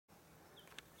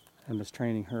Emma's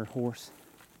training her horse.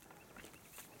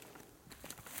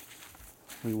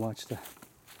 We watched a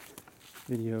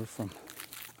video from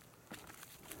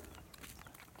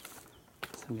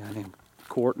some guy named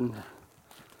Corton or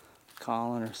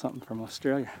Colin or something from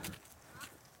Australia.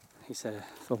 He said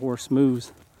if the horse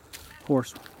moves,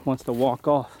 horse wants to walk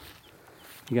off,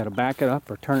 you got to back it up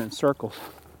or turn it in circles.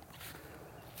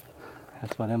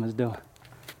 That's what Emma's doing.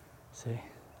 See,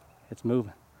 it's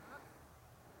moving.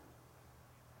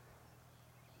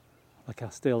 Look how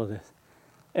still it is.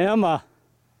 Emma,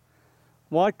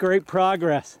 what great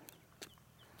progress.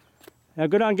 Now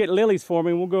go down and get lilies for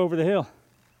me and we'll go over the hill.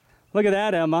 Look at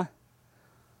that, Emma.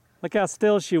 Look how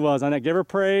still she was on that. Give her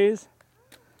praise.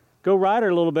 Go ride her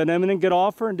a little bit, Emma, and then get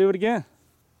off her and do it again.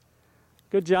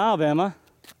 Good job, Emma.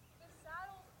 The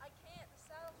saddle, I can't. The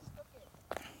saddle's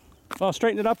crooked. Well,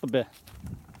 straighten it up a bit.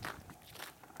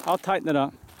 I'll tighten it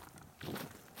up.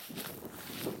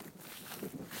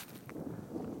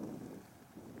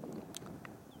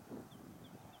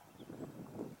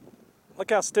 Look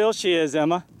how still she is,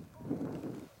 Emma.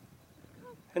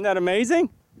 Isn't that amazing?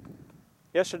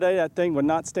 Yesterday, that thing would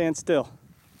not stand still.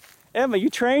 Emma, you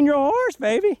train your horse,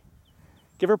 baby.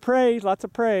 Give her praise, lots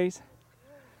of praise.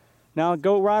 Now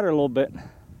go ride her a little bit. The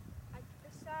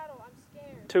saddle, I'm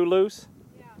scared. Too loose?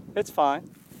 Yeah. It's fine.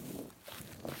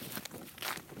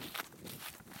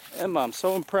 Emma, I'm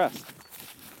so impressed.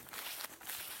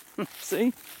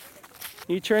 See?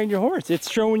 You trained your horse.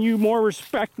 It's showing you more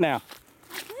respect now.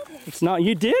 It's not,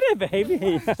 you did it, baby.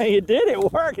 You did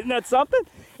it. Work. Isn't that something?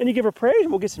 And you give her praise.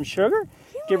 We'll get some sugar.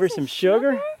 Give her some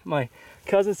sugar. My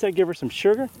cousin said give her some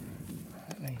sugar.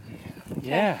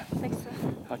 Yeah. Fix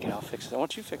it. Okay, I'll fix it. Why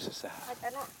don't you fix this out?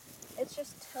 I don't, it's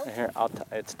just tilted. Here,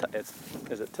 it's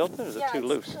is it tilted or is it too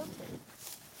loose? Tilted.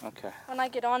 Okay. When I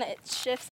get on it, it shifts.